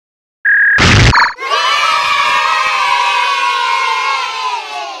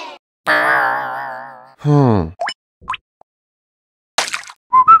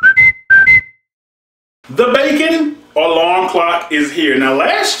The bacon alarm clock is here. Now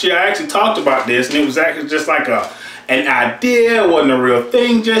last year I actually talked about this and it was actually just like an idea, it wasn't a real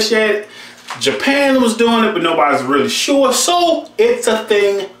thing just yet. Japan was doing it but nobody's really sure, so it's a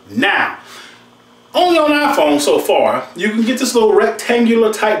thing now. Only on iPhone so far, you can get this little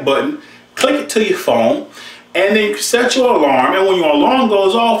rectangular type button, click it to your phone, and then you set your alarm, and when your alarm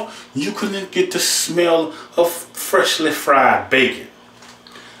goes off, you can get the smell of freshly fried bacon.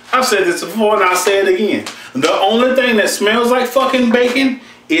 I've said this before and I'll say it again. The only thing that smells like fucking bacon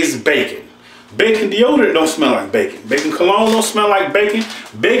is bacon. Bacon deodorant don't smell like bacon. Bacon cologne don't smell like bacon.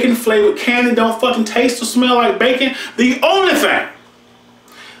 Bacon flavored candy don't fucking taste or smell like bacon. The only thing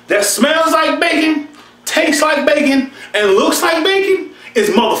that smells like bacon, tastes like bacon, and looks like bacon is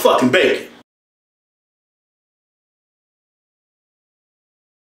motherfucking bacon.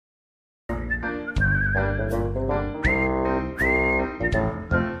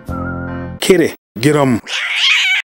 Kitty, get 'em.